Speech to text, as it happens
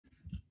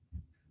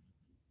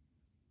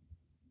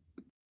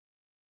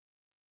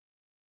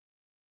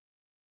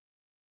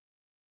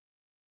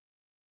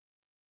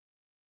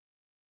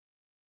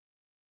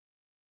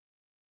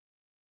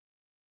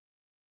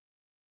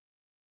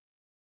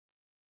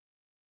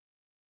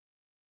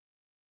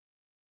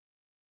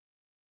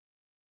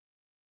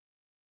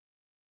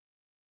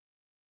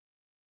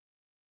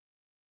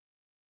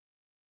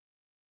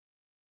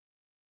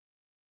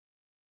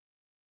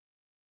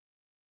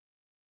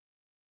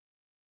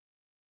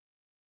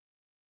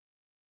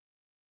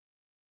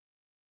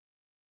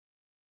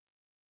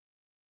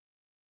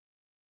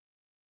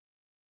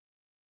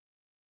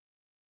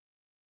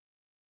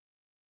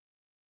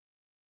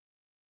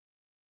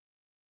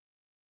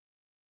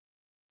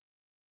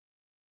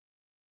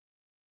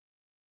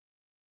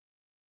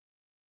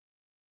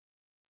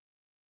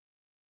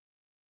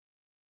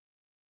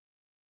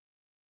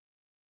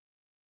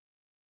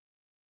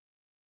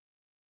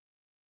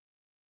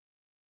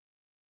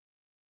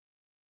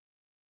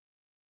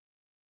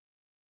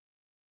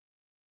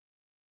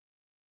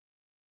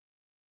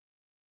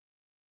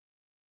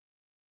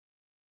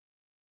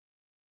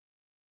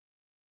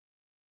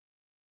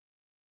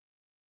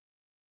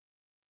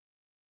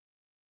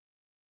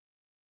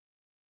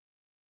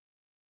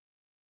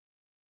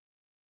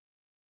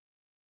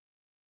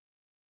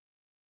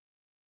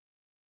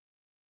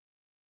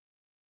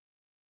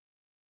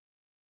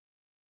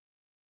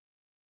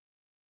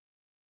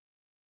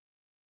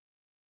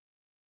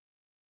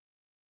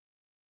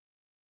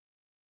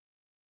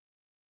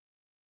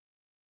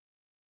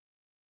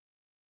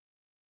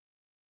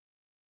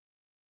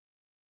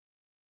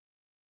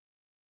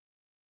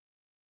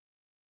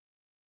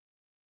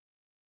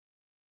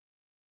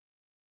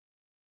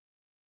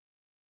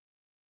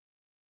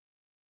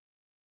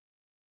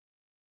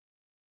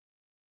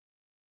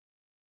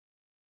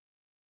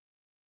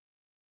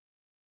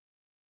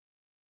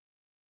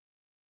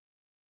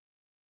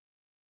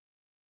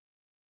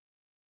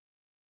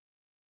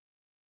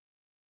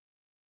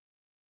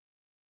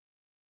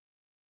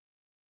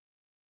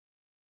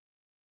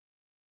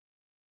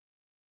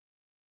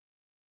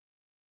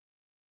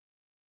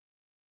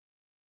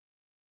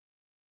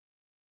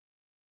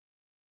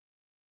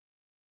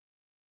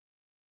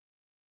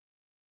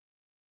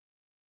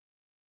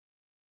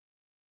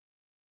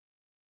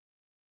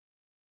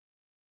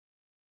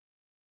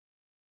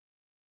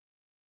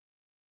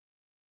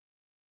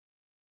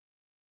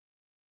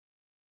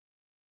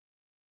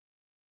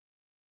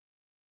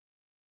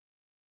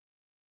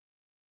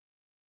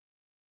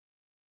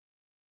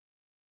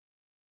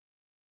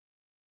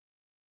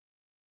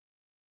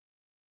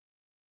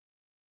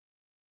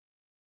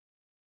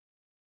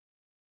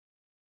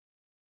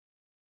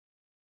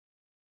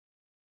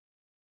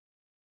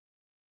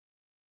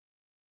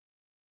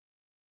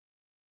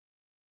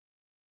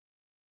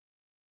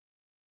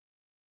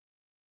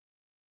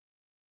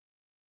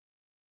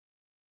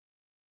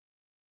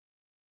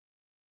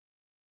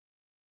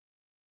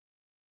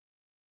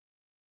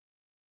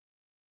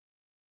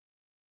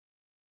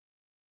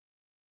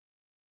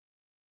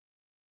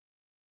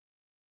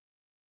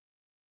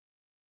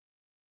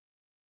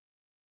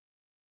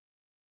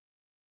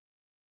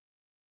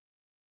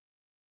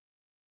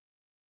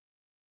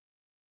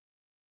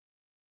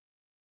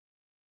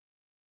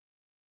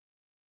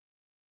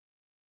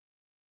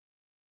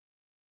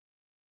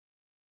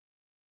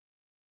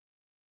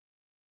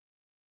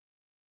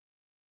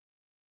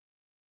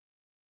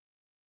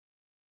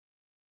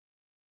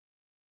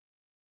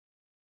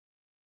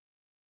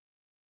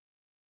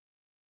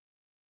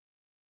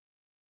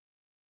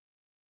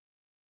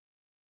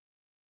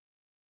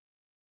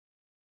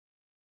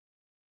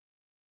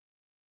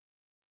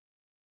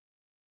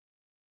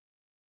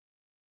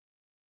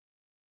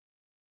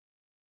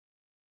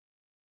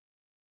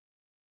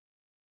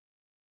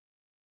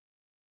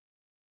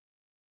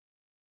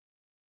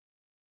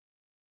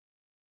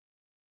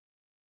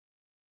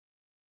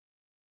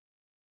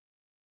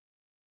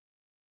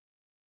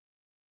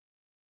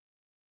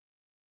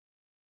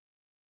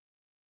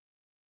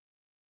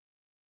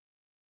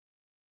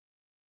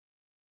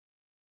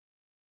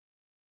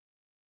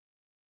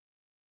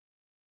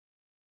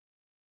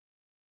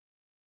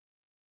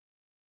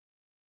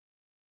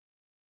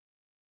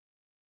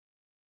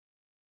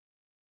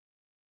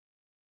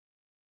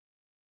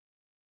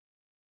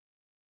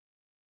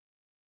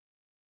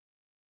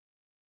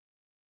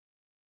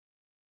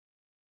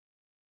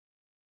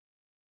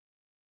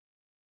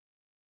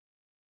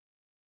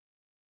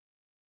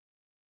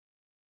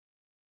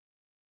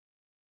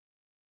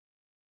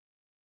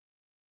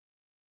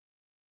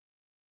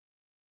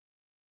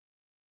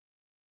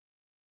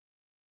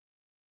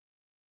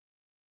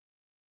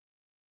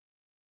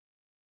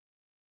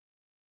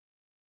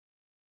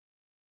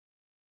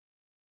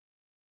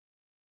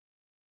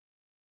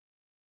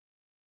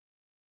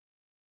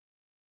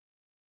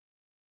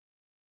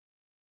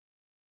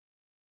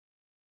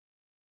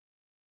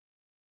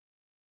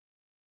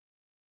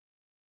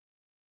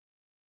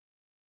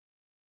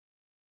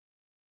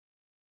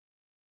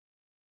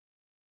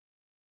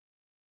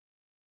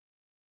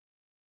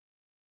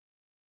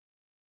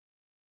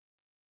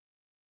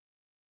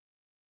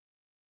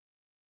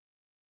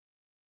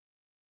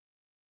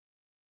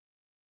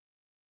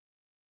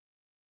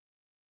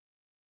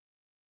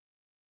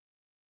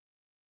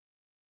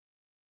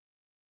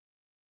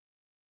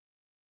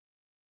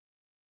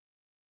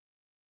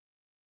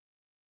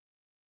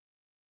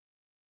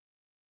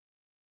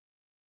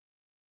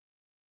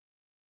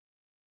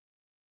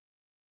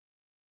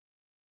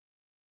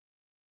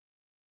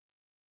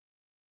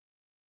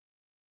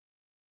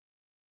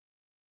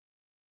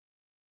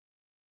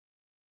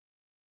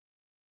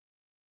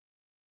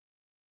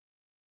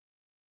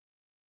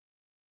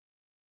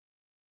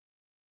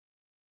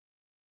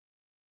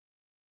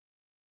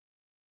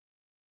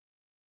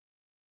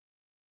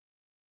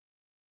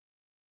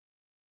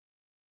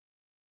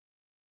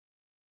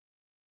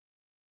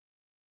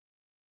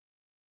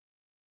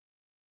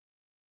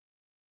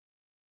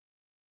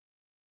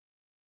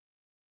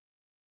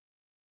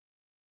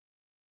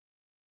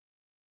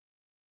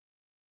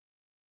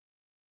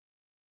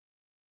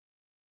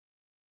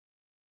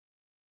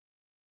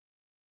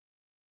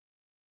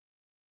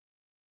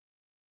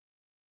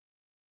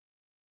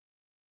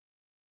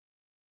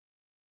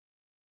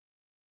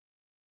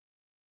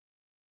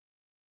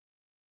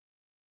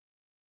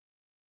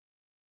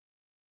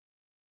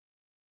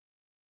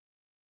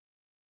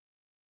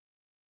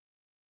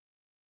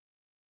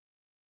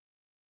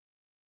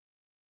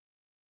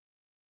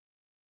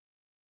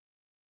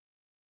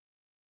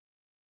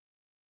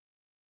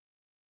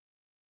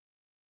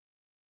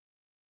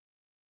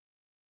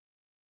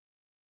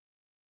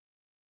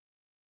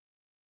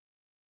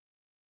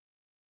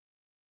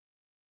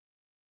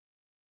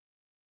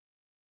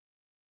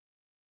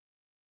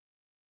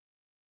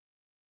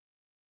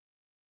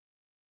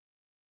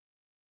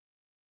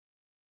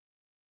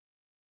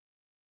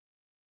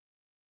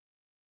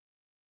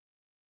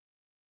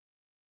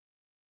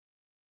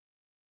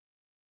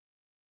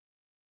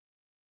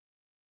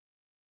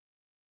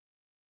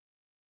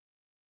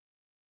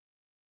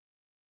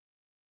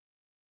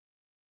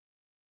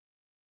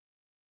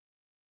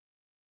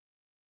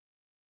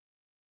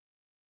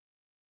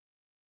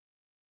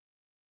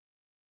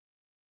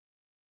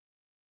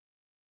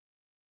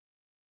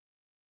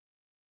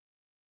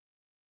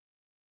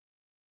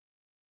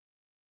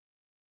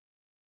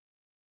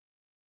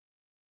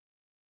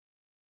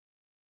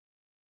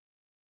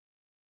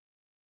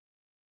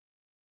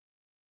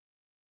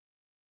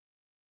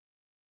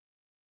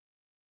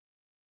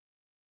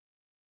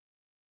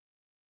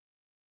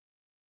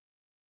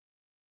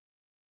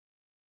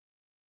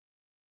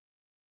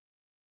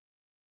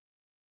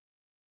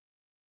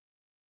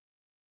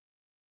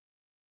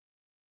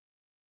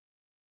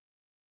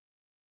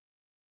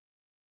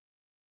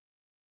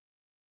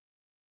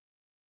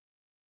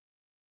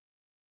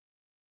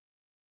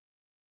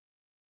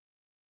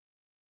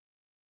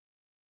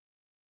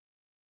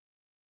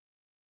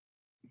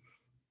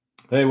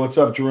Hey, what's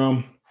up,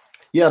 Jerome?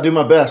 Yeah, I'll do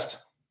my best.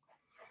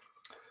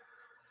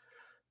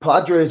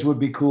 Padres would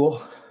be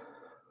cool.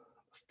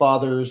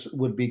 Fathers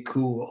would be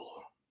cool.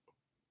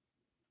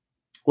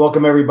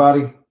 Welcome,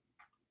 everybody.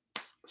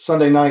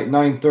 Sunday night,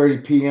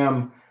 9:30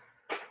 p.m.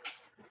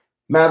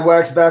 Mad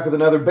Wax back with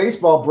another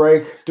baseball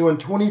break, doing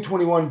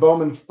 2021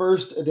 Bowman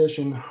First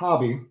Edition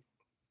Hobby.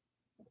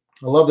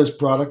 I love this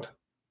product.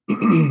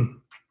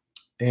 And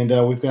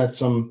we've got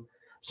some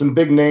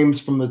big names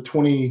from the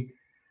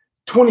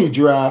 2020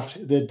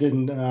 draft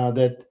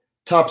that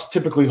Topps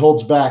typically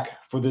holds back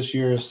for this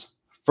year's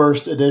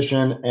First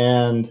Edition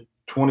and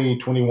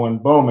 2021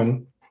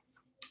 Bowman.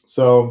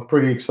 So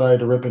pretty excited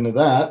to rip into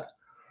that.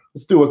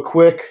 Let's do a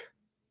quick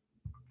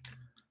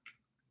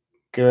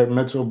Garrett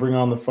Mitchell, bring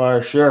on the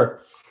fire.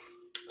 Sure.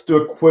 Let's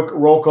do a quick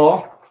roll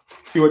call.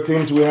 See what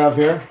teams we have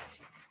here.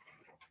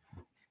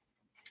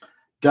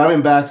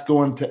 Diamondbacks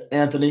going to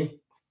Anthony.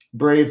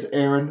 Braves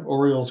Aaron.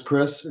 Orioles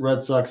Chris.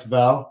 Red Sox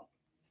Val.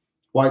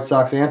 White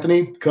Sox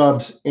Anthony.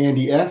 Cubs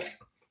Andy S.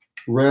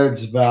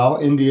 Reds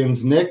Val.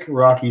 Indians Nick.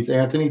 Rockies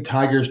Anthony.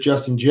 Tigers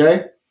Justin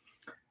J.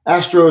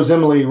 Astros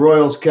Emily.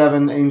 Royals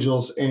Kevin.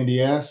 Angels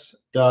Andy S.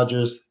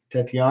 Dodgers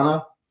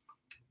Tatiana.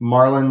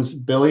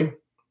 Marlins Billy.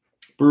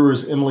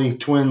 Brewers Emily.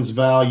 Twins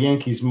Val.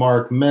 Yankees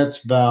Mark.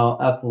 Mets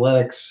Val.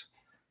 Athletics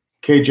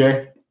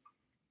KJ.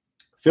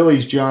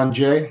 Phillies John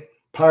J.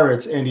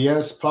 Pirates Andy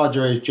S.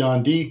 Padres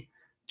John D.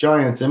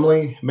 Giants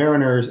Emily.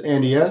 Mariners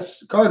Andy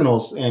S.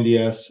 Cardinals Andy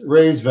S.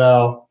 Rays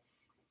Val.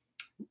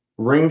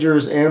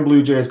 Rangers and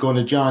Blue Jays going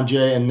to John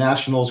J. And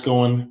Nationals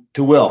going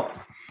to Will.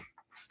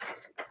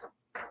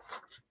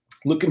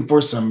 Looking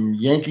for some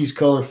Yankees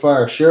color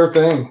fire. Sure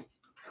thing.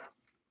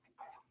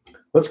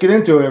 Let's get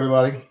into it,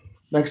 everybody.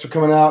 Thanks for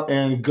coming out,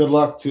 and good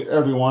luck to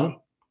everyone.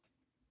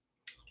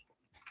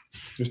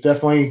 There's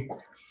definitely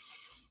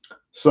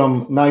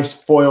some nice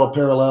foil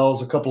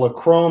parallels, a couple of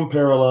chrome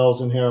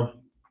parallels in here.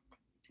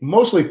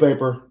 Mostly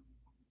paper,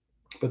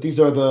 but these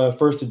are the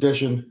first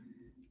edition.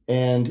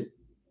 And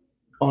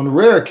on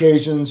rare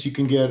occasions, you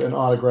can get an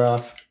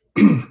autograph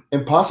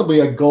and possibly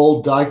a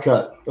gold die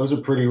cut. Those are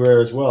pretty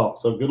rare as well.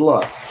 So good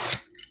luck.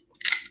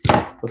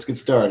 Let's get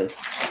started.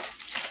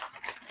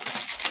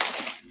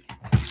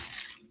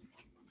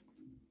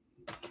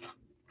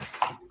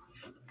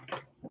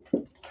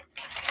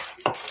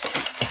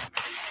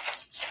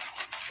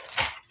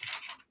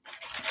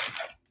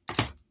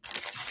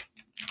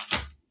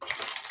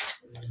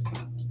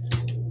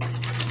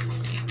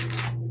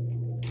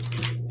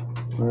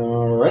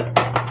 All right.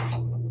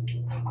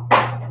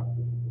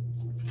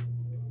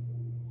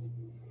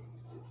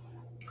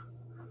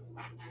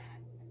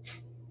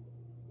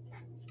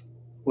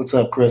 What's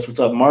up, Chris?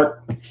 What's up,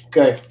 Mark?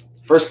 Okay,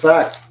 first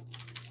pack.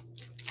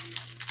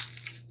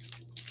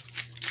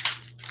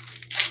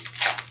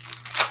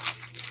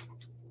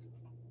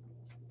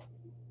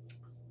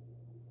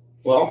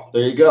 Well,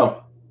 there you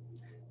go.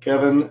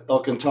 Kevin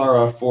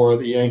Alcantara for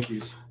the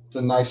Yankees. It's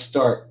a nice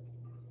start.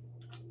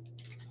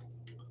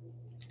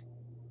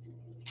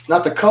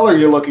 Not the color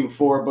you're looking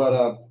for,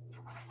 but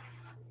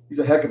he's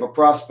a heck of a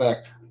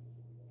prospect.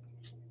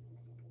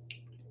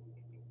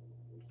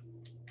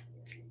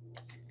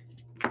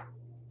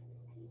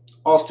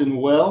 Austin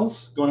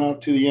Wells going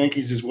out to the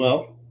Yankees as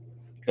well.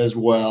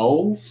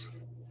 Colton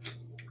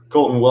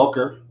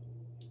Welker,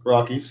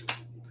 Rockies.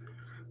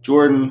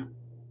 Jordan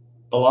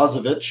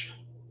Balazovic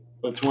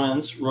for the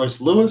Twins. Royce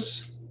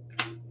Lewis.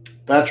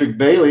 Patrick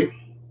Bailey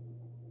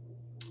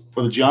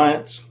for the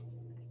Giants.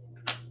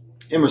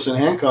 Emerson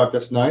Hancock,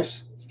 that's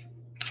nice.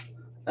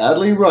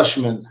 Adley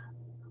Rushman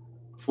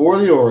for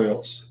the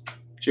Orioles.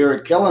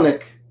 Jared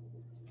Kelenic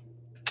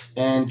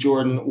and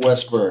Jordan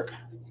Westberg.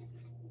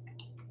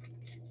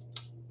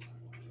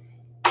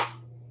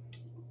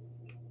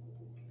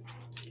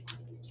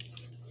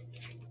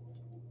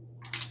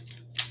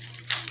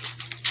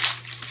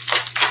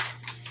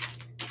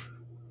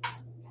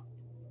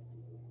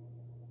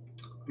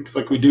 Looks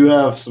like we do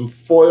have some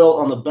foil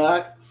on the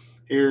back.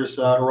 Here's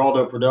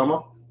Geraldo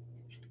Perdomo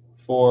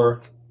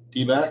for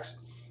D-backs.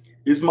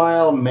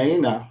 Ismael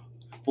Mena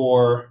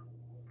for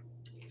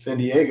San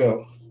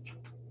Diego.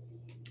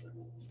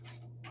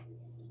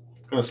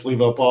 I'm going to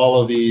sleeve up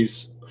all of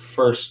these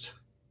first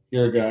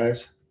year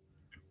guys.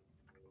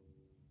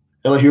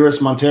 Elihuris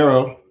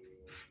Montero.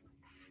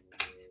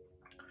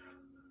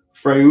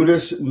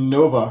 Freudis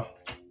Nova.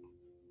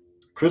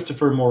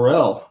 Christopher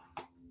Morel.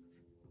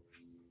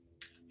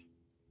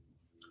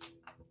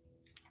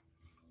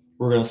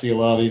 We're going to see a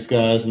lot of these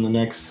guys in the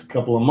next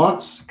couple of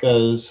months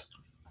because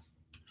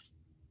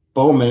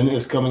Bowman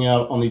is coming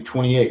out on the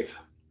 28th.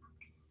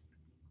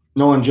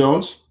 Nolan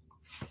Jones,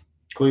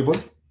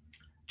 Cleveland.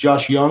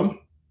 Josh Young,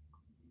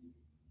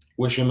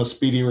 wish him a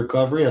speedy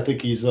recovery. I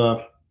think he's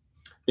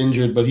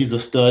injured, but he's a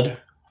stud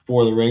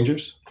for the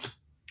Rangers.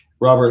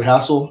 Robert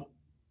Hassel,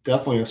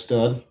 definitely a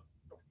stud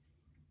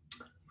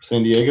for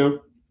San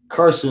Diego.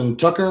 Carson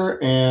Tucker,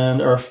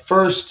 and our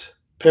first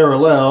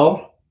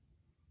parallel,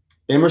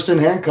 Emerson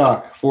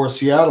Hancock for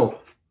Seattle.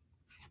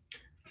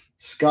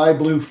 Sky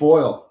blue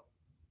foil.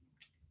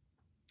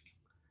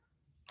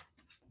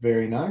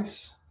 Very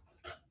nice.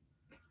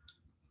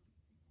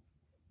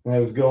 And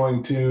that is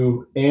going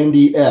to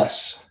Andy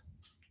S.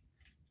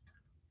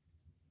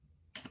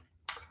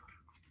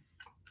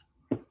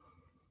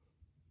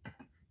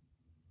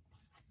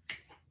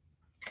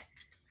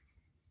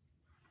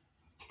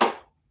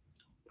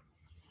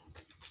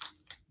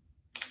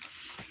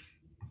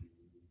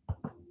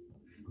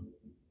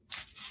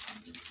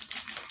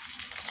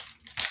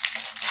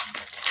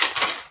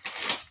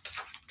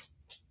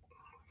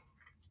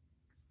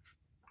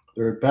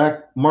 Third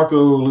back, Marco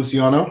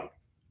Luciano,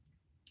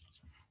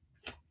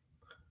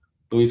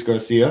 Luis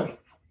Garcia,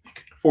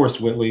 Forrest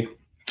Whitley,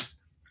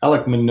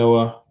 Alec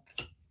Manoah,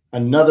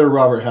 another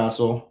Robert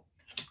Hassel.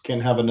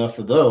 Can't have enough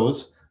of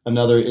those.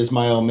 Another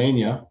Ismael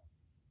Mania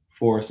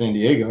for San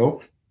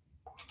Diego.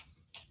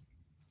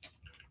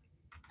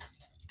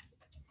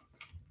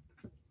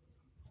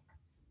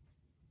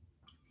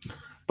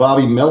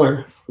 Bobby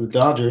Miller for the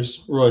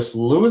Dodgers, Royce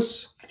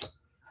Lewis,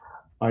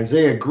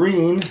 Isaiah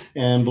Green,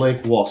 and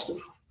Blake Walston.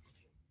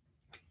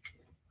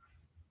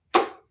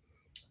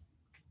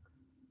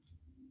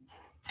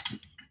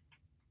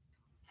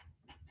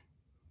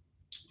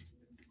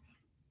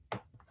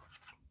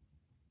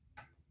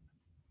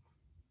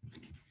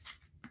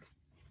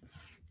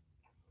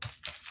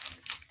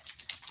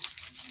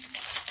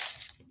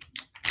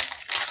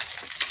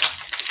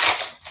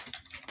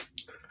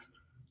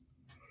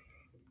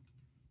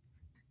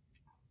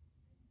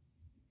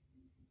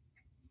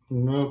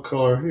 No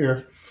color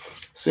here.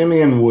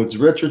 Simeon Woods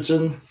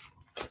Richardson,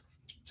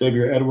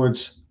 Xavier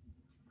Edwards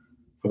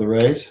for the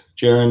Rays,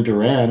 Jaron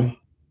Duran,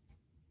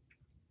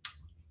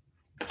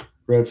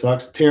 Red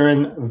Sox,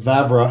 Terran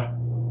Vavra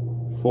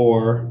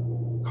for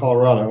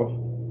Colorado.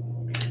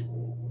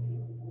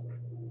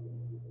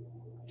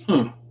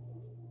 I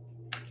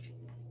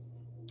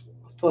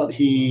thought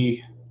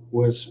he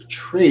was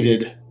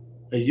traded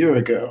a year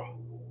ago.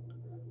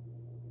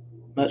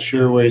 Not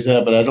sure where he's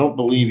at, but I don't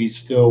believe he's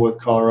still with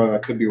Colorado. I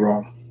could be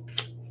wrong.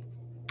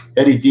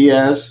 Eddie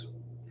Diaz,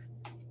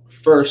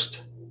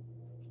 first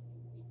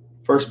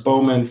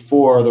Bowman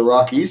for the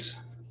Rockies.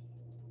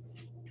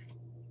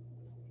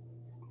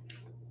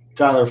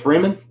 Tyler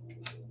Freeman,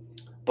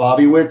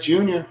 Bobby Witt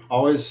Jr.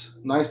 Always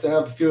nice to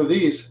have a few of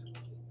these.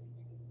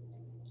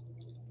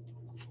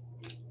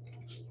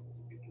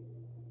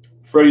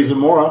 Freddie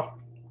Zamora,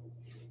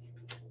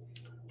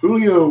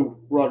 Julio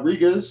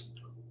Rodriguez,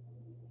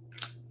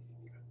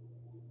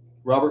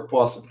 Robert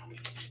Poisson.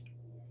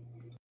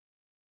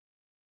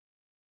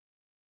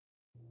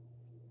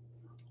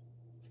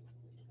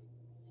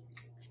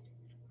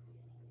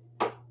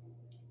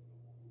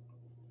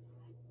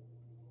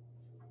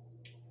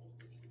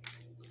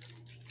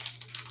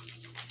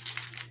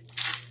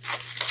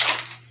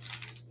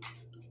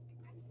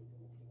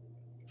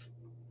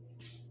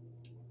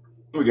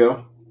 Here we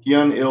go.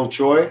 Hyun Il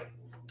Choi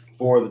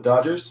for the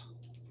Dodgers.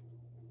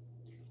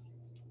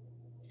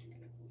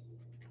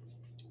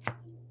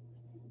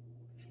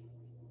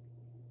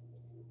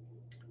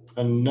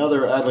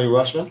 Another Adley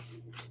Rushman,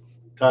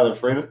 Tyler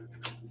Freeman,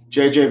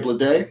 J.J.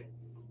 Bleday,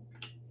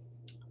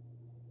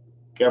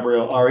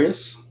 Gabriel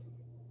Arias,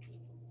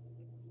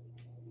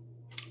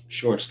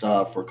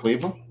 shortstop for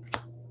Cleveland,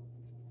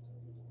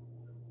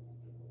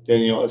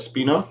 Daniel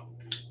Espino,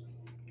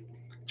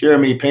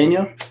 Jeremy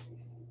Pena,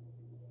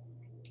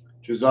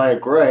 Josiah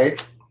Gray,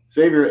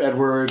 Xavier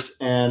Edwards,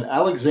 and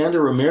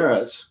Alexander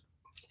Ramirez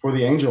for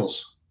the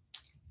Angels.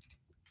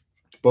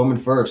 Bowman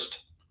first.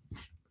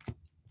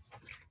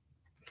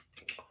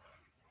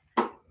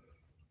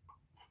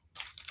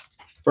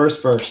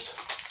 First.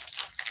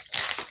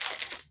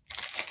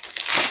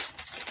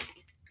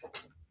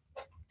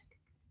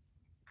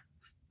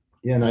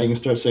 Yeah, now you can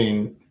start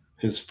saying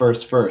his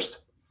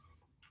first.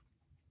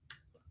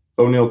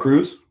 O'Neill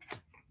Cruz,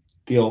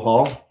 Theo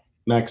Hall,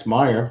 Max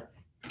Meyer,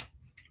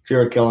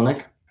 Jared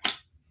Kelenic,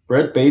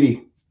 Brett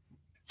Beatty,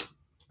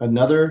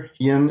 another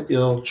Hyun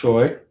Il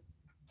Choi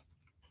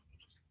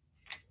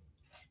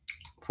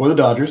for the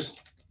Dodgers,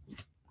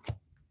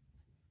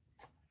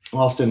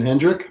 Austin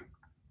Hendrick,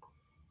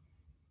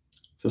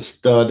 it's a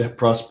stud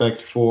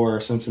prospect for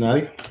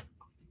Cincinnati,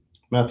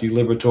 Matthew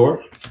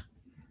Liberatore,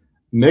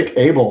 Mick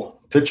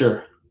Abel,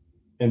 pitcher,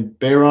 and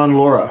Byron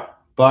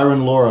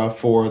Laura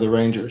for the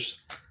Rangers.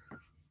 I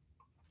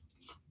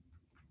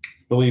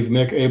believe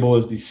Mick Abel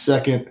is the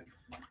second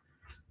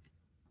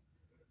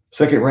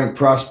ranked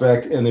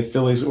prospect in the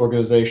Phillies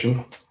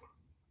organization.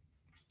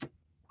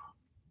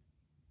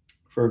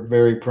 Heard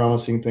very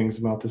promising things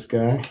about this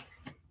guy.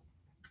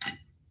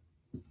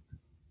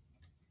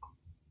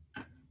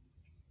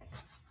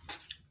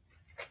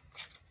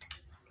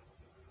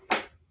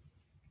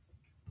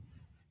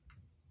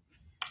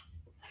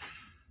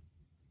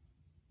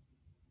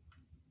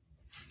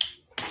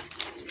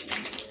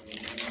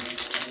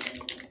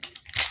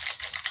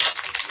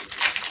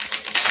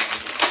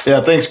 Yeah,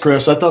 thanks,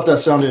 Chris. I thought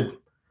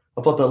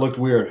that looked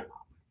weird.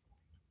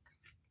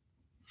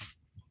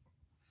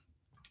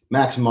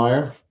 Max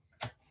Meyer,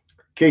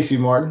 Casey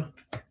Martin.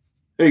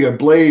 There you go,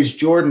 Blaze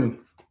Jordan.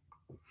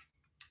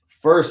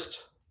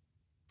 First,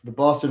 the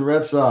Boston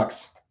Red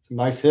Sox.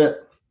 Nice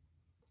hit.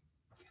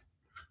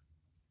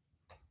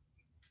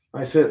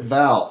 Nice hit,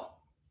 Val.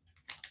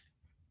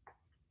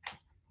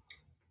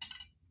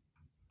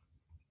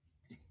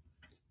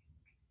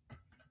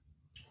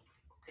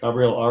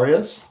 Gabriel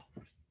Arias.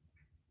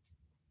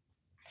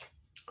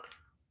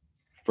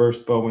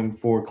 First Bowman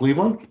for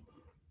Cleveland.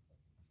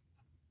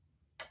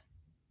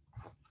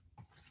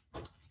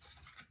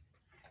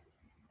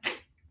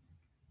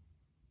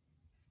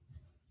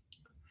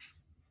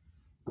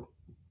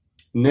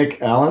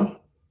 Nick Allen.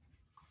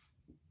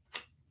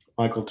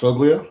 Michael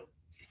Toglia.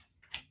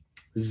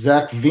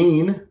 Zach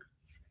Veen.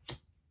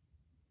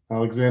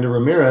 Alexander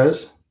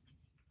Ramirez.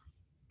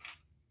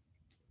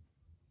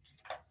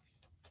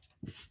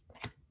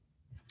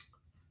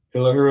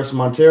 Hilaris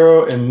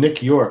Montero and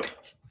Nick York.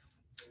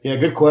 Yeah,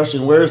 good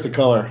question. Where's the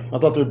color? I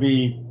thought there'd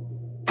be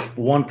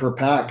one per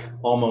pack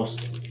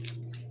almost.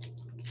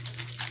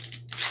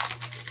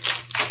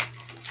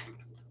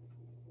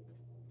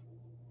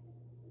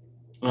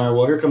 All right,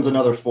 well, here comes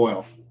another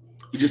foil.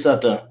 We just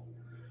have to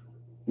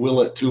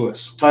will it to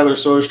us. Tyler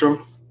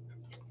Soderstrom.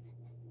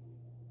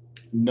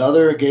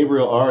 Another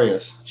Gabriel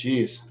Arias.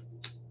 Jeez.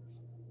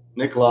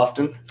 Nick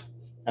Lofton.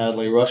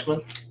 Adley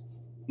Rushman.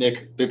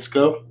 Nick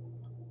Bitsko.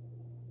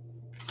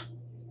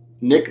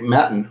 Nick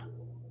Matten.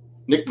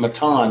 Nick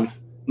Matan.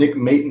 Nick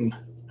Maton.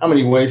 How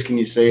many ways can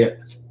you say it?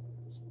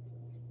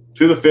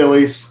 To the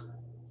Phillies.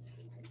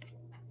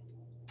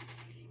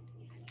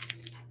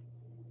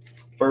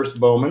 First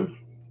Bowman.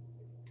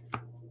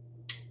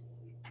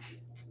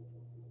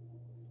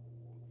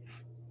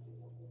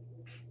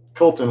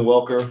 Colton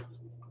Welker.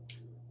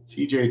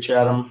 CJ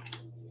Chatham.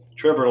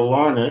 Trevor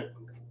Larnett.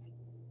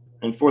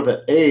 And for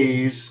the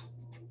A's,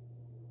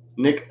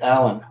 Nick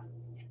Allen.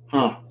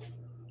 Huh.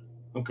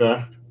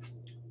 Okay.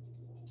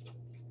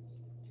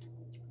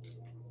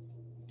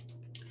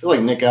 I feel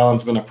like Nick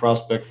Allen's been a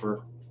prospect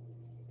for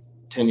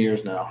 10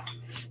 years now.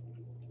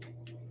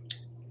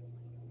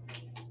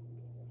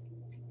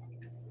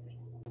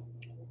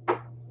 All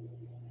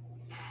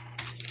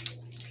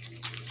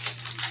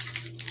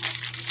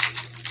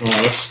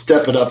right, let's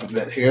step it up a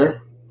bit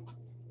here.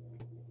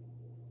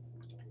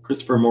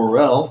 Christopher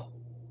Morel.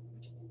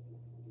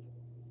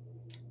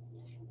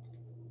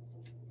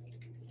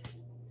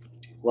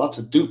 Lots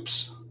of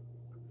dupes.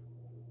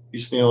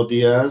 Yusniel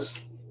Diaz.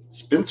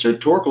 Spencer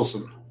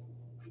Torkelson.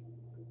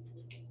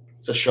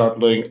 It's a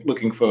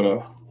sharp-looking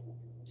photo.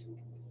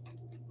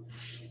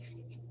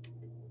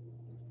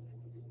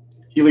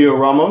 Helio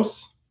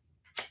Ramos.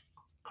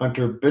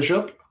 Hunter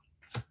Bishop.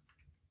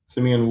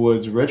 Simeon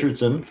Woods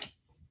Richardson.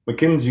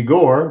 Mackenzie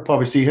Gore.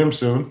 Probably see him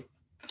soon.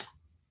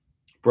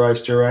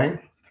 Bryce Terang.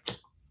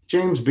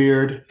 James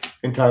Beard.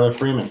 And Tyler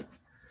Freeman.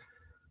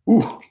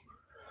 Ooh.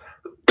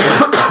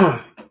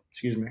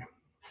 Excuse me.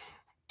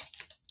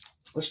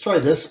 Let's try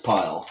this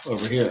pile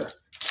over here.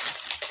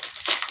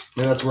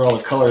 Maybe that's where all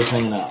the color is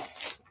hanging out.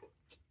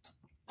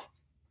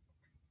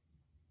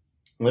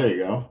 There you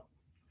go.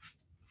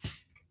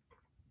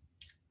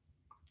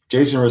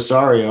 Jason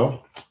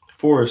Rosario,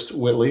 Forrest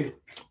Whitley,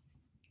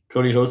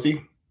 Cody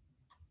Hosey,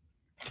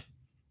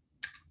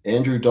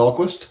 Andrew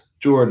Dahlquist,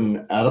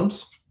 Jordan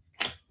Adams,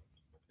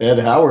 Ed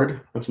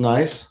Howard, that's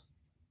nice.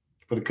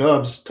 For the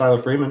Cubs,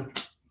 Tyler Freeman,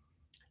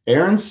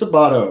 Aaron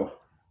Sabato.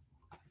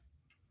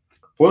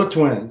 For the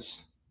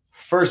Twins,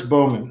 first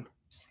Bowman.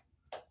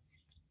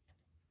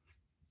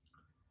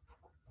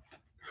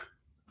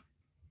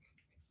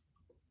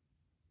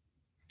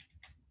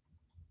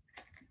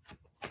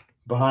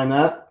 Behind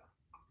that,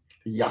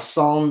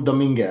 Yason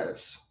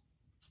Dominguez.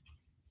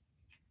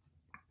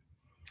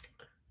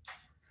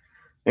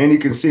 And you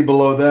can see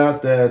below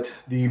that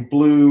the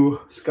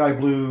blue, sky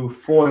blue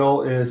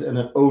foil is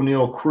an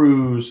O'Neal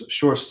Cruz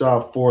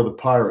shortstop for the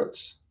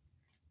Pirates.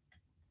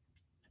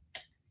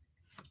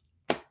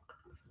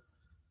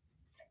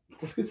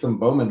 Let's get some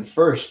Bowman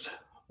first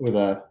with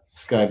a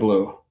sky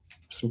blue.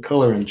 Some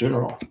color in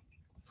general.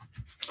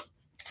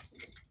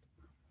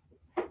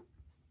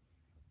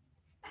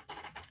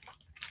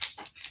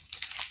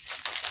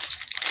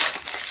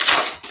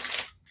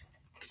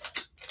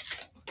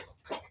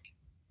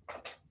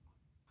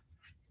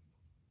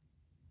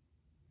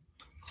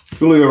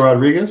 Julio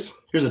Rodriguez.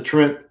 Here's a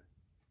Trent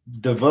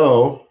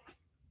DeVoe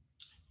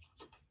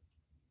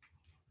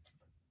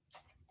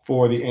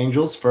for the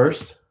Angels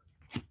first.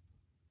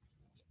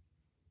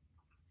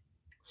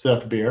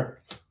 Seth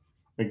Beer.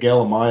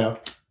 Miguel Amaya.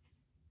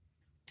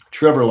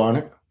 Trevor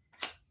Larnett.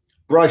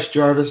 Bryce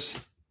Jarvis.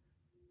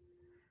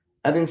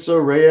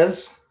 Adinso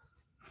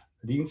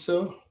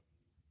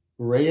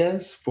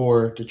Reyes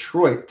for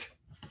Detroit.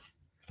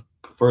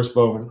 First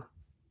Bowman.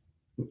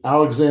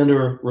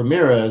 Alexander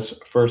Ramirez,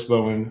 first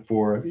Bowman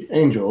for the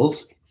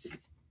Angels.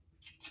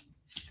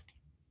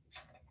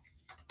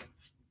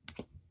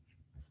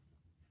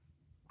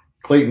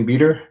 Clayton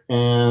Beater.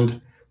 And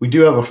we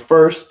do have a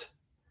first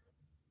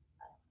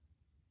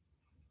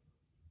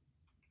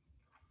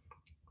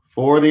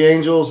for the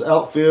Angels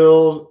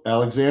outfield,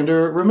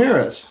 Alexander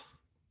Ramirez.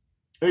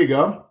 There you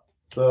go.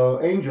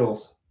 So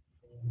Angels.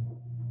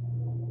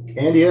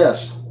 Andy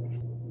S.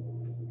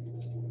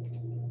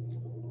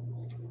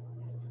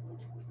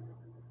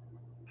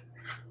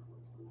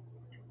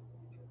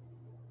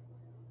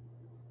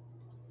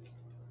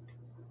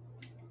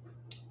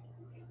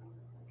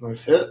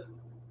 Nice hit.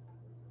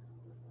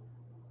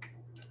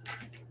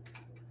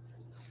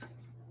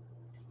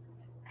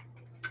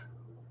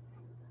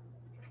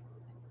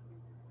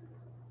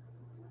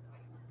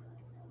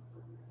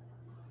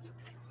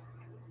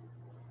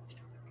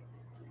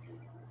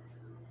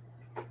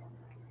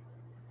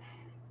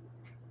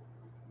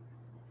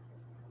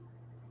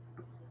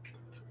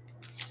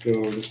 Let's go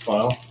over this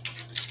file.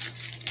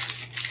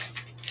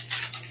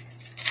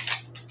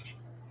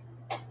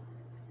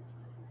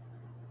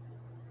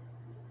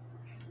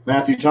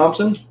 Matthew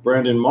Thompson,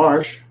 Brandon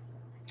Marsh,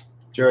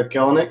 Jared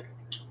Kelenic,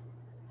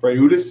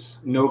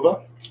 Freudis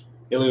Nova,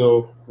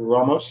 Elio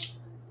Ramos,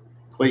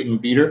 Clayton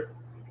Beater,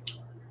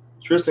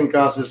 Tristan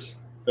Casas,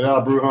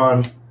 Vidal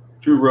Brujan,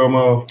 Drew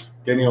Romo,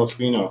 Daniel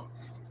Espino.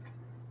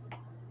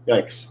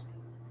 Yikes.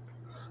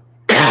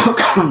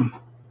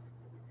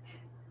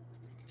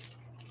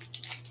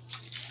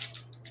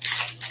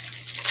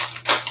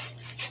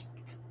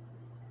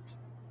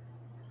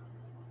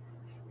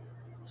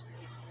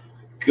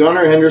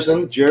 Gunnar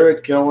Henderson,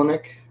 Jared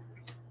Kelenic,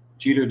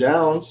 Jeter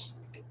Downs,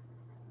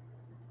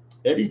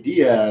 Eddie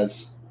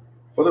Diaz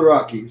for the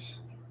Rockies.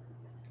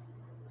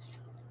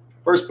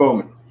 First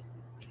Bowman.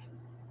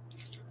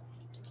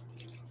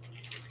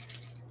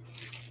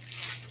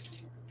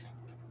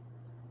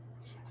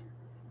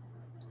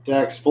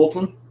 Dax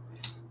Fulton,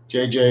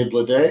 J.J.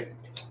 Bleday,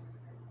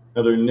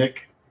 another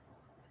Nick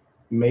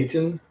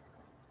Matone,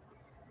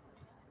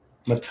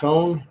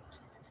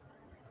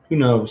 who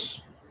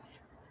knows?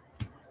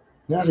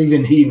 Not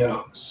even he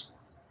knows.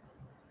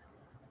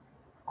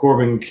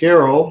 Corbin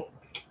Carroll,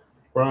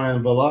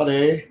 Brian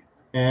Velade,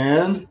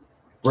 and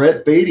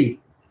Brett Beatty.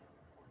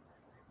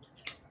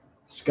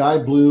 Sky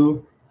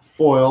blue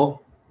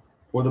foil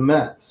for the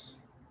Mets.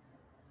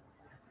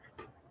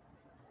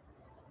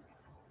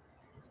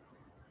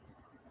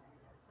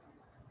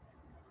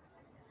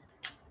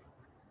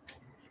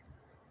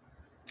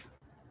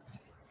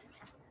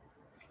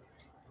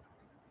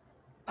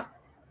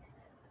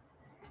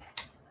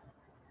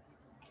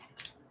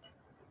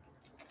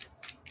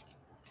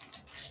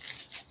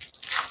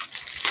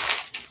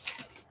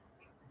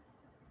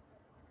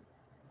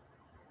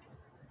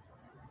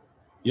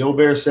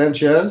 Yolbear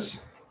Sanchez,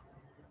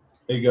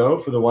 there you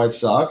go, for the White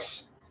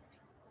Sox.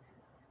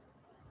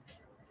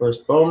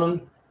 First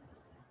Bowman,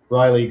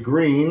 Riley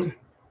Green,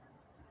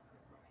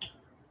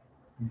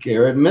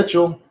 Garrett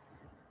Mitchell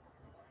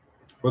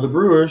for the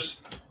Brewers,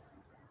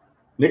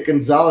 Nick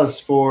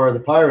Gonzalez for the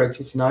Pirates,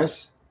 that's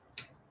nice.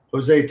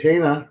 Jose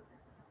Tena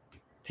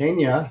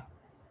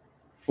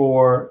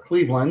for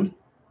Cleveland,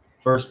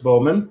 first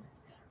Bowman.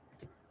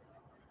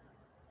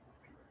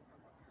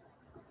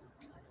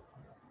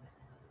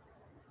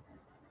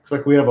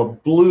 Looks like we have a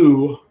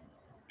blue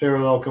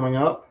parallel coming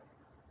up.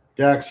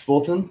 Dax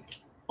Fulton,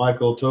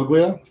 Michael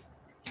Toglia,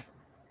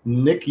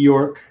 Nick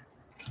York,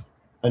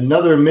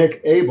 another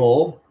Mick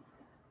Abel,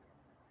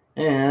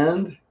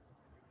 and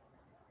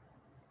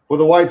for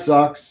the White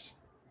Sox,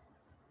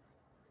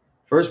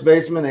 first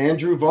baseman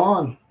Andrew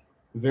Vaughn.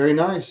 Very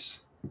nice.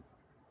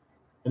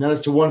 And that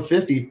is to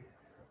 150.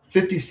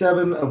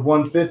 57 of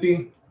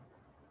 150.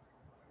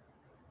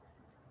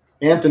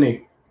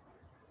 Anthony.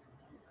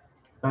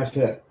 Nice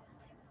hit.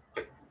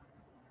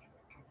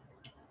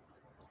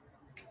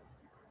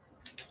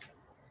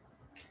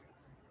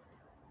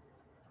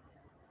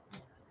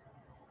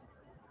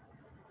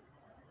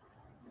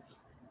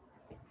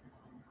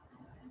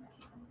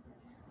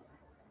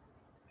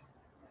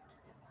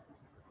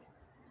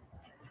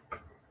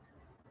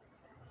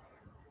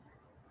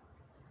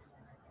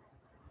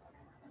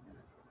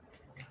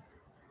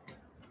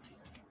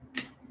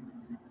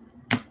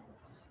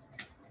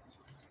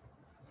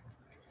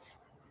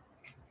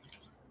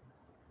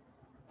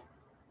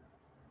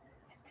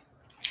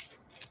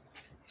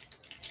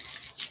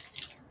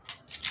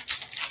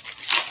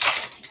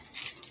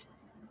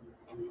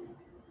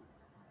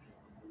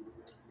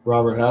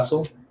 Robert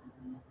Hassel.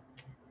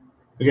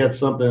 We got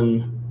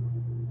something,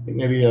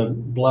 maybe a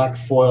black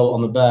foil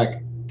on the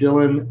back.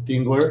 Dylan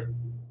Dingler,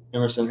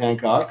 Emerson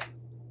Hancock,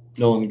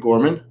 Nolan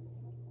Gorman.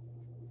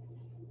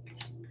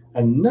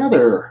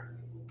 Another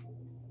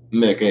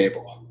Mick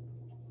Abel.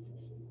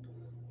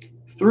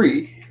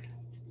 3.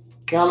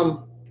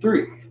 Count them,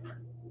 3.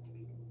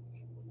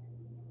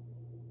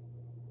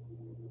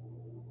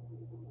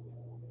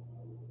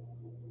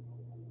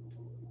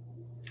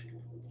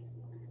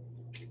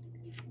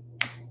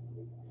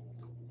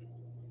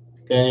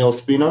 Daniel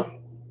Espino.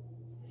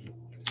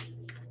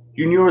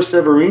 Junior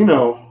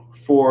Severino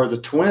for the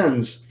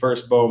Twins,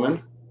 first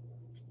Bowman.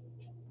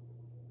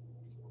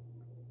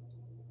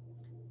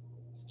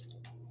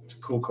 It's a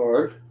cool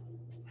card.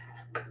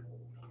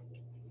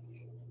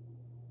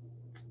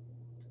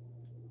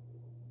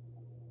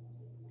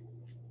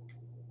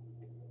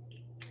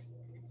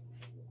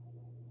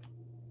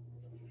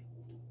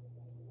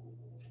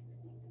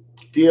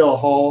 DL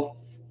Hall,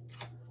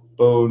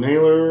 Bo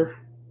Naylor,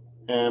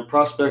 and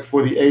prospect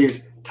for the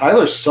A's,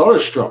 Tyler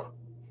Soderstrom.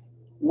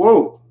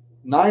 Whoa,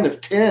 9 of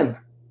 10.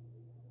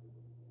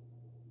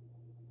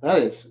 That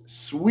is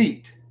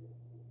sweet.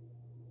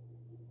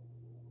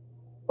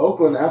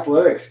 Oakland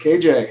Athletics,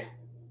 KJ.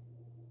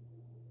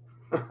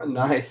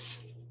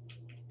 Nice.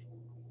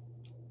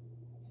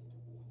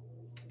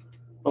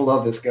 I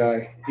love this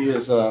guy. He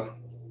is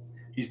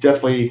he's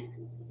definitely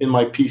in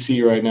my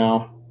PC right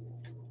now.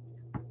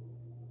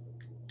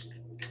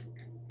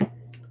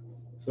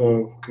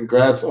 So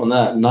congrats on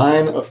that.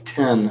 9 of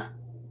 10.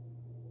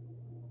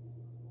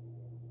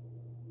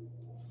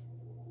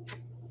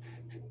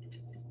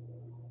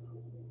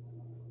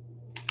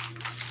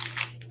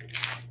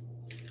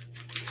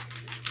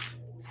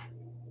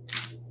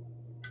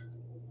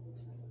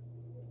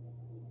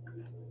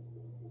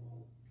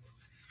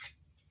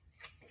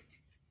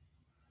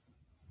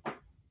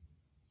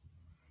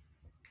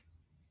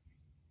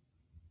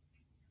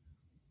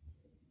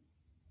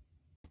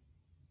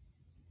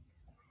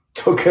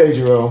 Okay,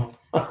 Jerome.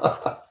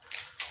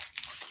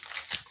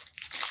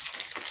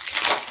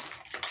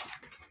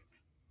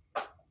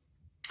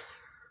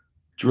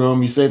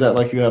 Jerome, you say that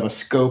like you have a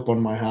scope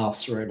on my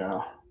house right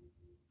now.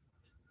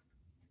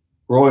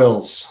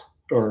 Royce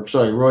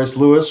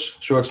Lewis,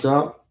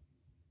 shortstop.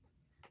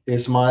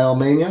 Ismail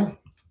Mania.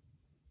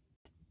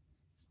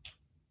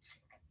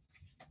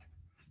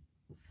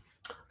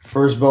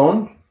 First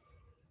Bowman.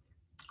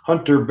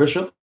 Hunter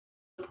Bishop.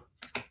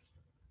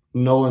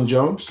 Nolan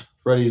Jones.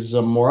 Freddie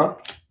Zamora.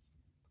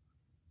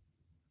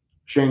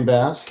 Shane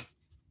Bass.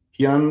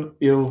 Hyun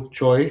Il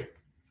Choi.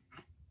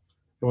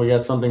 And we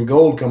got something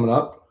gold coming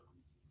up.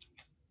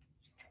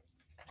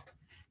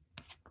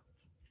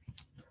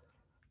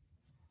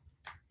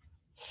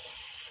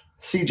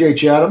 CJ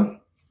Chatham.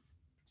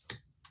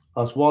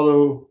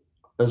 Oswald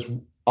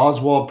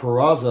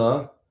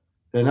Peraza.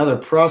 And another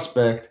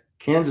prospect.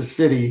 Kansas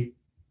City.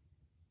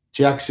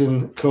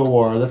 Jackson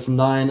Kowar. That's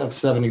 9 of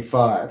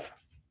 75.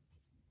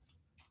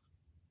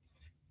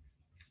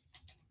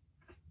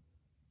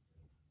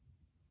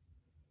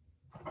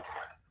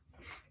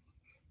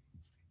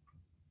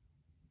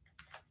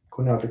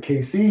 Going out to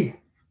KC.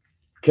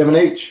 Kevin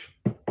H.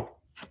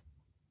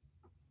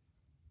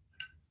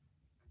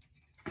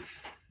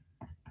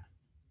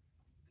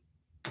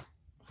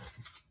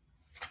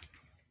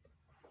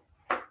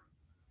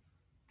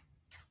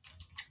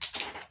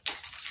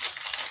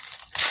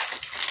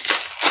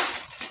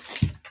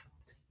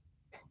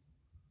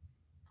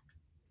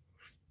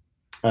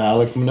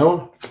 Alec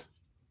Manoa.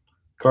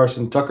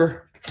 Carson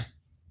Tucker.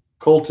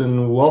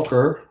 Colton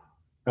Welker.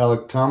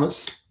 Alec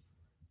Thomas.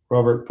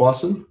 Robert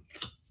Poisson.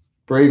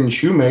 Braden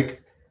Shoemake.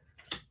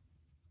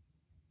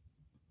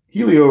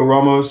 Helio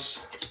Ramos.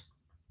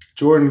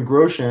 Jordan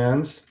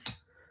Groshans.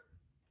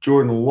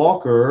 Jordan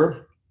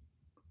Walker.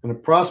 And a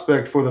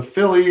prospect for the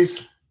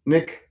Phillies,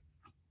 Nick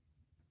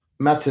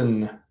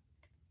Matten.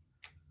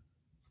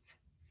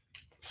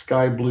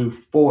 Sky blue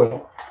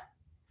foil.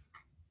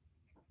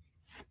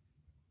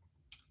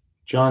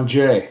 John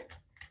J.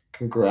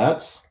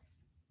 Congrats.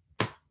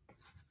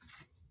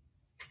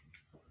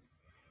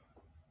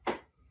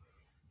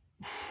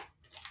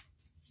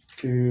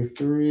 Two,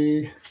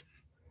 three,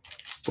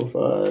 4,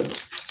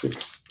 5,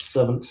 6,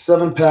 7.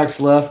 7 packs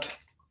left.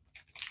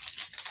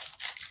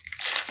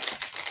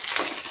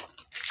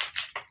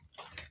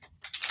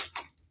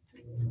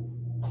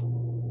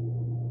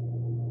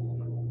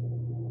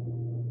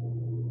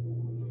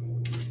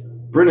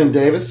 Brennan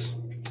Davis.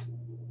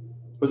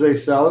 Jose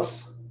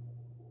Salas.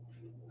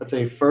 That's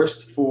a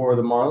first for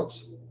the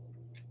Marlins.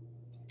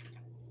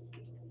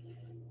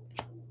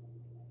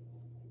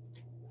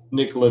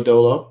 Nick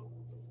Lodolo.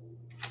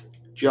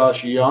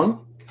 Josh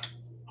Young.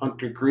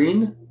 Hunter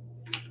Green.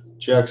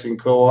 Jackson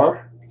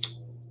Kowar.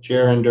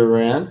 Jaron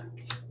Duran.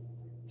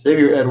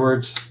 Xavier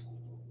Edwards.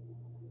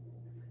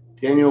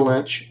 Daniel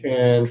Lynch.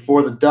 And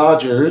for the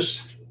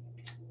Dodgers,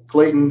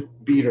 Clayton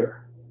Beater.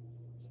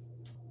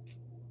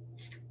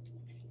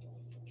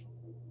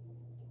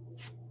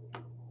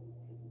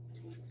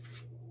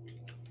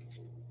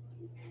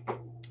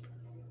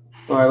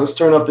 All right, let's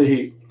turn up the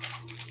heat.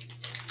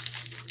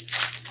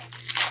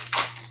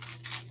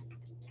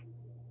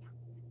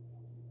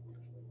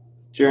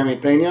 Jeremy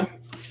Pena,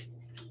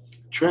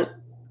 Trent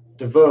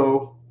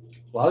DeVoe,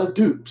 a lot of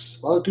dupes,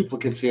 a lot of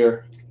duplicates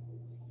here.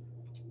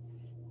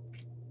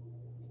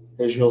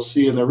 As you'll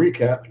see in the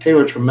recap,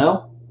 Taylor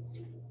Trammell,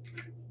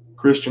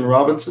 Christian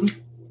Robinson,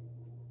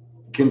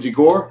 Kinsey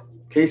Gore,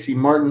 Casey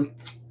Martin,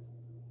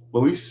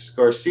 Luis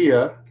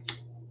Garcia,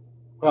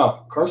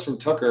 wow, Carson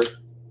Tucker,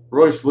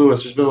 Royce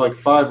Lewis. There's been like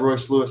 5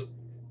 Royce Lewis.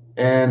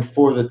 And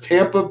for the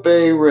Tampa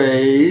Bay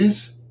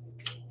Rays,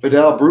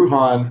 Fidel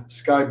Brujan,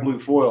 sky blue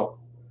foil.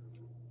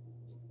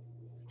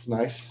 It's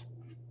nice.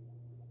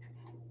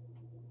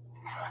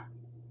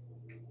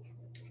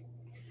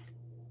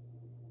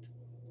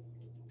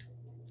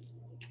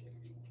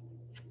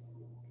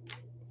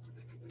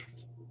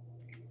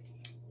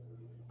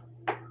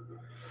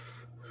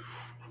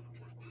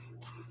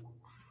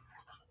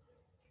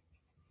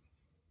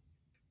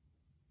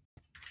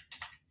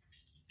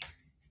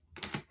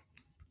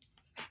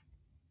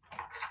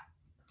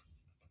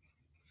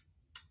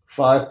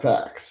 Five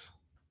packs.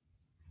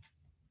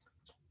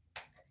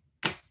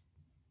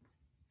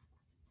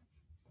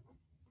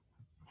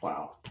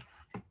 Wow.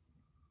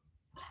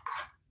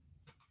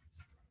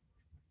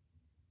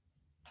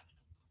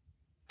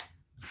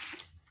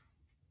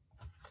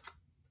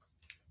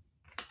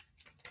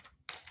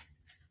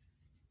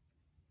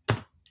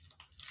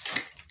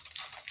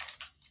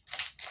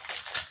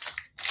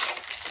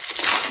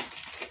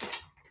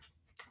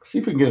 see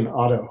if we can get an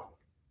auto.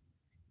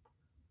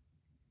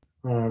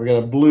 We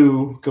got a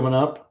blue coming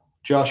up.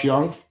 Josh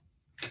Young,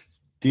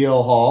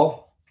 DL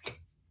Hall,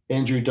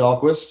 Andrew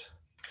Dahlquist,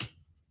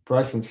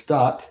 Bryson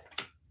Stott,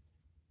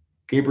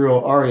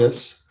 Gabriel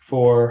Arias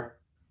for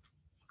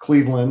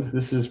Cleveland.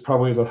 This is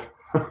probably the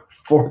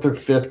fourth or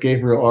fifth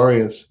Gabriel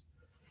Arias.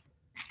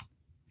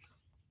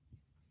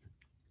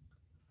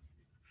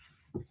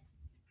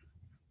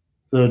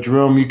 So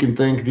Jerome, you can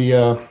thank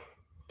the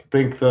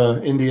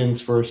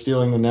Indians for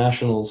stealing the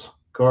Nationals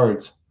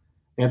cards.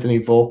 Anthony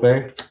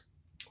Volpe,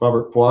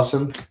 Robert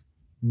Poisson,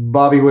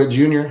 Bobby Witt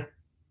Jr.,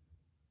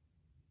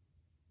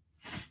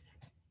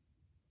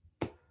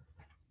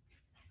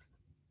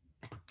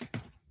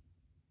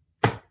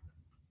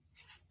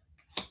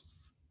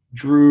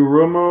 Drew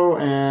Romo,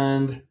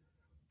 and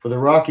for the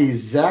Rockies,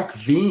 Zach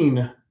Veen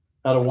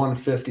out of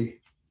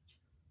 150.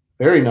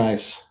 Very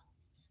nice.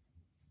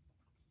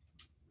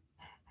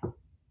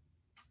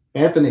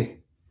 Anthony.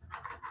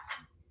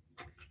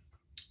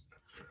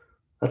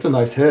 That's a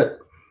nice hit.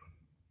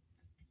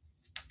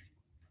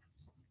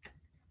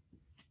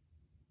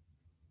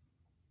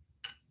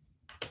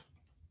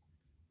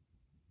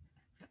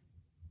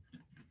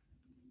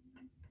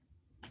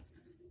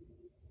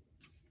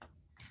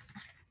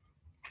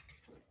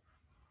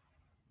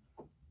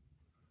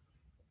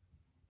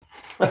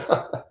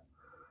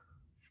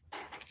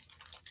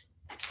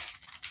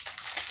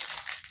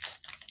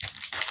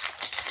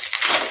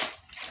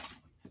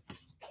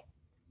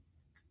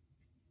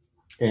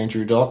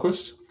 Andrew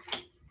Dahlquist,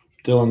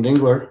 Dylan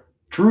Dingler,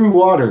 Drew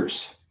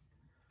Waters,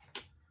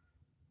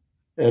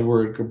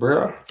 Edward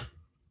Cabrera,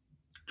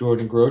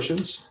 Jordan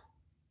Groshans,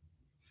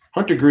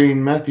 Hunter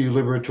Green, Matthew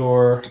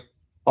Liberator,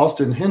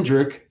 Austin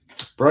Hendrick,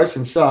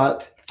 Bryson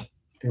Stott,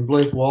 and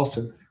Blake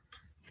Walston.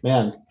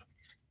 Man,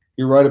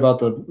 you're right about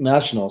the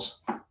Nationals.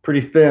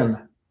 Pretty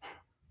thin.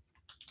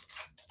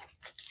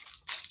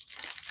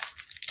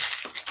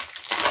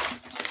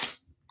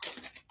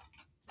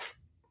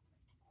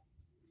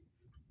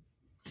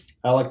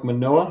 Alek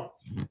Manoah,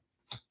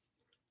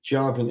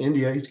 Jonathan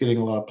India. He's getting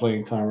a lot of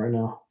playing time right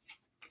now.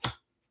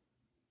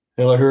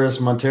 Elahuris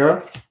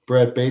Montera,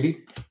 Brett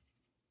Beatty,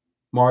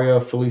 Mario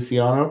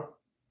Feliciano,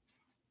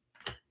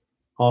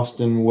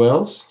 Austin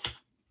Wells,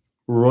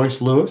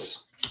 Royce Lewis,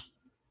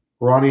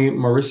 Ronnie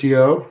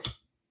Mauricio,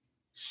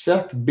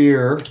 Seth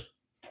Beer,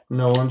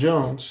 Nolan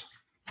Jones.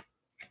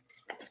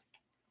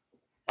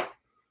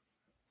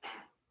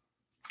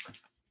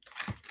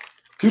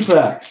 Two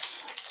packs.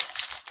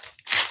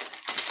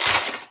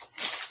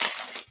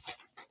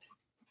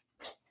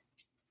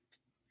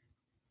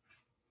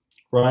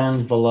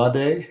 Ryan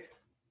Vlade,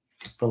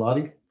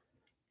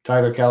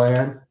 Tyler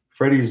Callahan,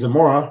 Freddie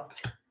Zamora,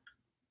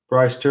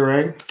 Bryce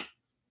Turang.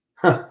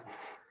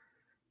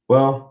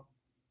 Well,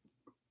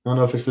 I don't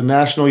know if it's the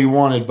national you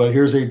wanted, but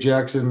here's a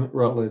Jackson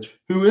Rutledge,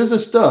 who is a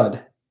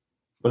stud,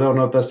 but I don't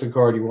know if that's the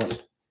card you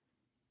wanted.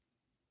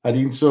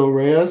 Adinso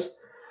Reyes.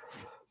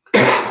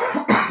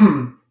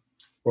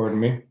 Pardon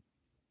me.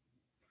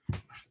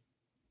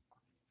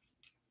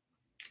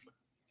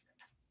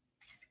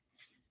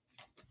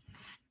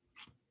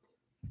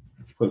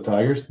 For the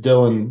Tigers.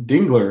 Dylan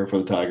Dingler for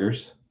the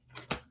Tigers.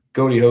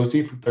 Cody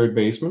Hosey for third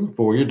baseman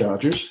for your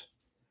Dodgers.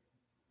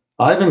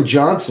 Ivan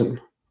Johnson,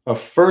 a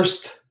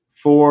first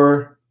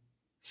for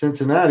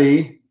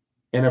Cincinnati,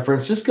 and a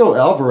Francisco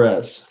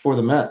Alvarez for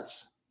the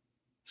Mets.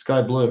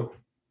 Sky blue.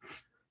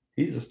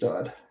 He's a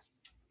stud.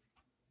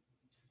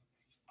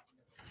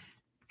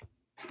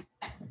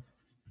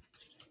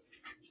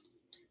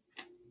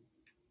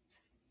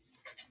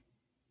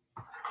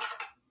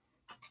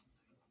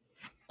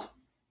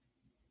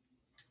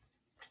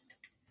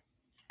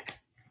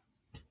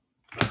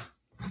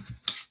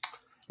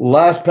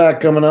 Last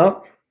pack coming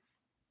up.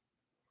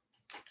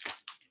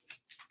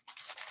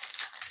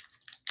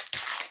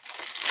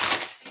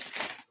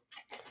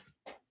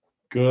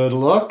 Good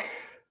luck.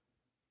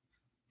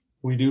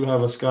 We do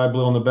have a sky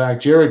blue on the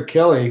back. Jared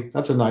Kelly,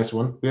 that's a nice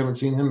one. We haven't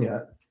seen him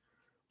yet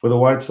for the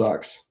White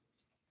Sox.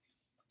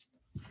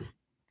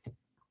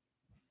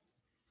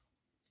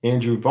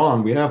 Andrew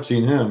Vaughn, we have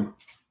seen him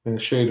in a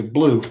shade of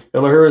blue.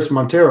 Elahuris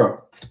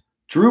Montero,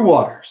 Drew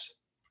Waters,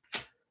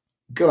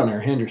 Gunnar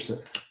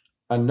Henderson,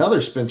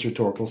 another Spencer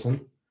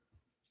Torkelson,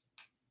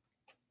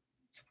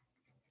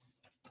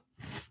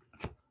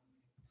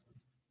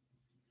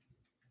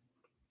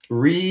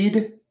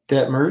 Reed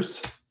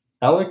Detmers,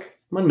 Alek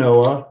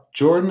Manoah,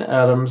 Jordan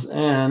Adams,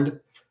 and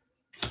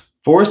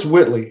Forrest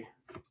Whitley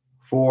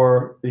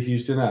for the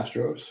Houston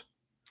Astros.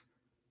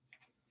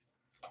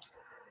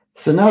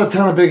 So not a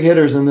ton of big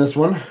hitters in this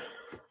one,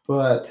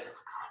 but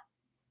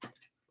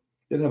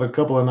did have a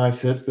couple of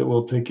nice hits that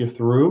we'll take you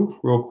through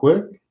real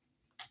quick.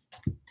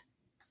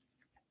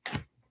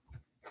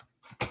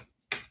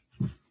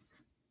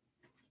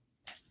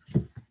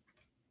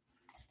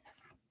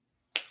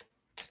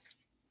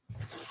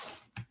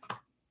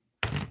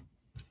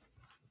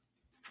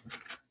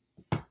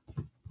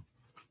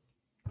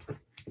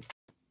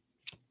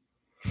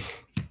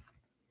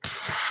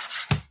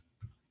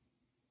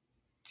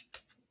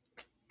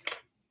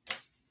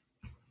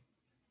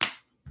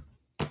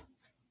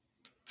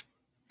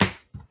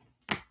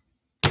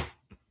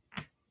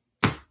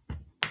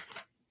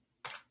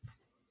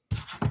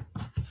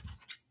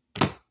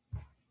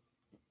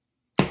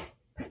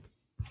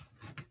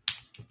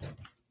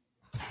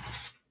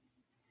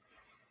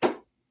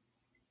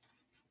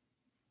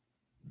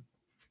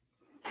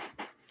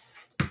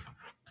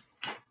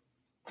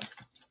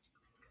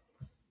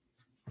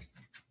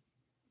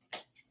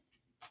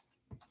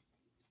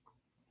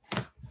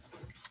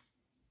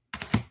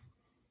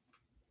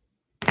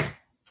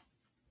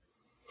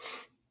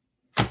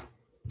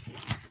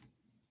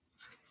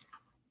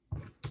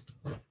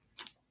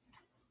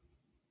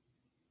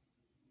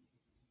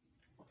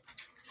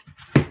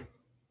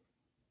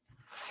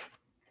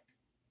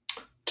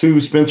 2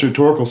 Spencer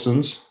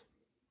Torkelsons.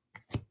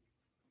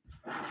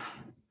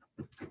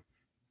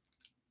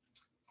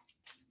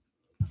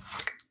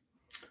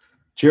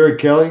 Jared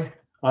Kelly,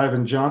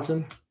 Ivan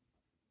Johnson,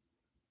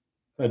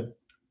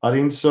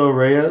 Adinso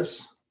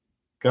Reyes,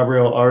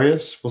 Gabriel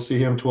Arias, we'll see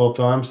him 12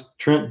 times.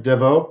 Trent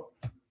Devo,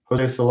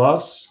 Jose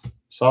Salas,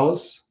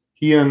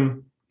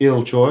 Ian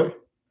Il Choi,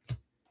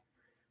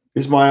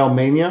 Ismael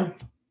Mania,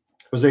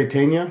 Jose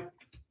Tena,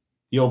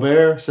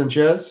 Yolbert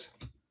Sanchez,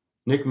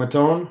 Nick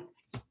Matone,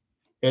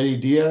 Eddie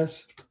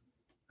Diaz,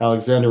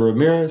 Alexander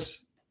Ramirez,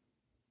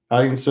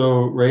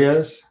 Adinso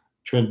Reyes,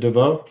 Trent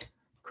Devo,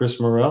 Chris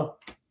Morrell,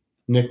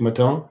 Nick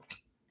Matone,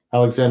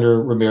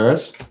 Alexander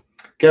Ramirez,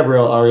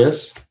 Gabriel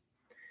Arias,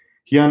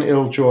 Hyun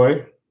Il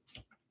Choi,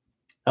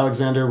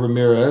 Alexander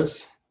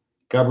Ramirez,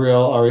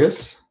 Gabriel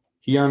Arias,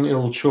 Hyun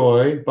Il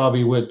Choi,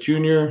 Bobby Witt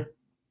Jr.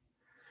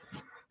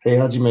 Hey,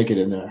 how'd you make it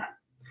in there?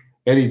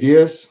 Eddie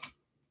Diaz,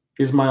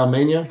 Ismael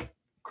Mania,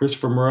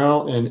 Christopher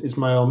Morel, and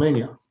Ismael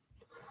Mania.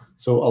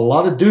 So a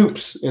lot of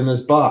dupes in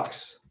this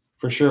box,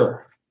 for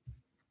sure.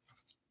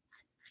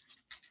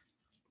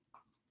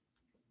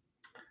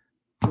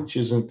 Which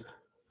isn't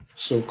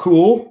so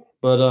cool,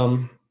 but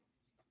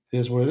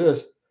here's what it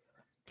is.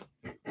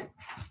 A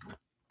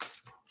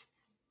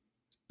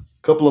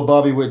couple of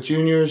Bobby Witt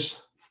Juniors.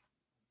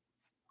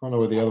 I don't know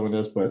where the other one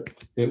is, but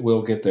it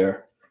will get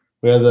there.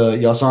 We have the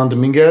Yasan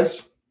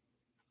Dominguez,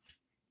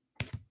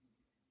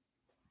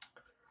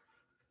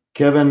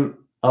 Kevin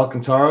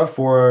Alcantara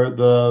for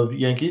the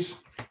Yankees,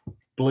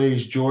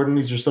 Blaze Jordan.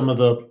 These are some of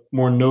the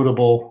more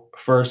notable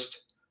first.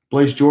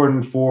 Blaze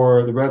Jordan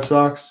for the Red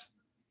Sox,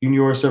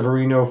 Junior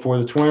Severino for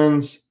the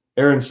Twins,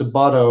 Aaron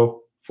Sabato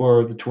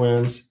for the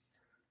Twins,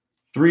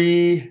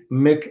 3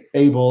 Mick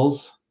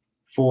Abels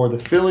for the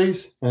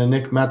Phillies, and a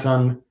Nick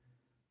Maton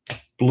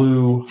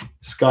blue,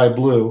 sky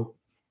blue.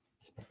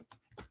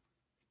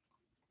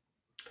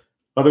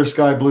 Other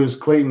sky blues,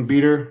 Clayton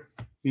Beater.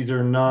 These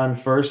are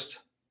non-first,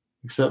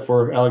 except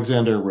for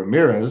Alexander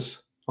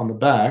Ramirez on the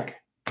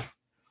back.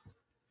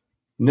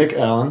 Nick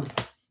Allen,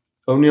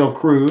 O'Neill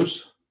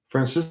Cruz,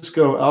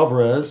 Francisco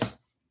Alvarez,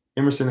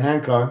 Emerson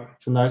Hancock.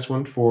 It's a nice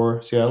one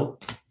for Seattle.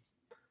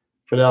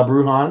 Fidel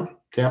Brujan,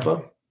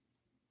 Tampa.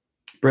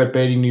 Brett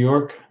Beatty, New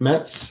York,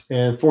 Mets.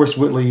 And Forrest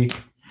Whitley,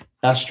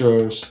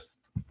 Astros.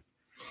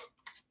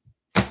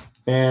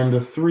 And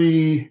the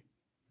three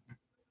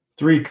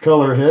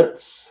color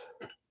hits.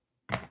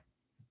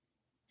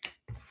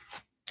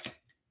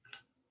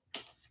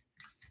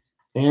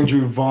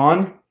 Andrew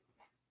Vaughn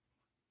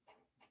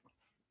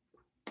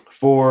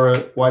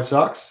for White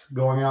Sox,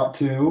 going out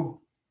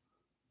to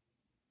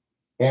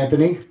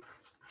Anthony.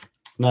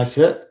 Nice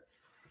hit.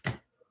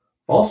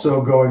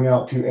 Also going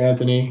out to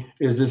Anthony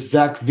is this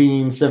Zach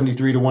Veen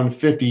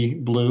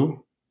 73/150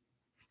 blue.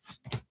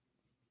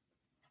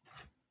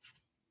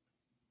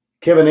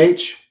 Kevin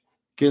H.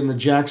 getting the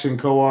Jackson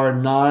Coar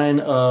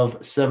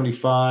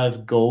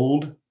 9/75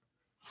 gold.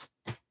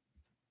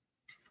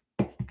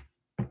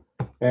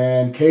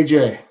 And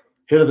KJ,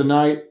 hit of the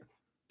night,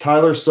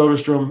 Tyler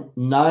Soderstrom,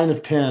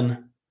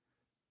 9/10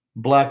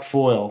 black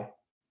foil.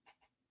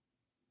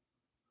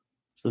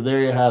 So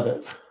there you have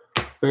it.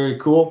 Very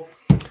cool.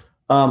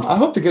 I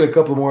hope to get a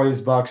couple more of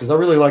these boxes. I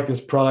really like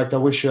this product. I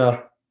wish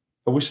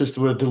this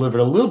would have delivered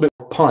a little bit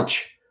more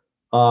punch.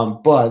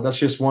 But that's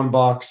just one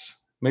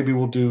box. Maybe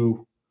we'll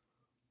do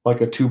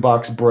like a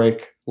 2-box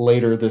break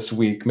later this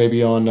week,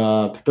 maybe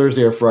on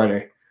Thursday or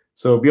Friday.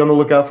 So be on the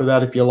lookout for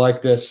that if you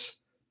like this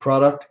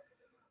product.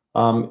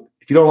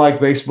 If you don't like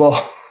baseball,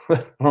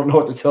 I don't know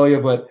what to tell you,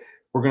 but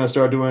we're going to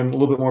start doing a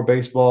little bit more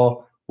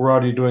baseball. We're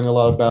already doing a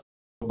lot of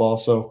basketball,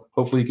 so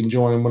hopefully you can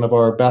join in one of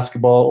our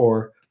basketball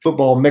or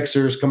football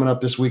mixers coming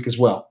up this week as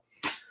well.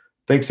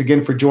 Thanks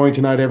again for joining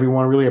tonight,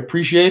 everyone. Really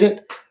appreciate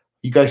it.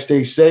 You guys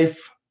stay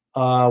safe.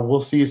 We'll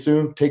see you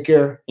soon. Take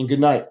care and good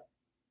night.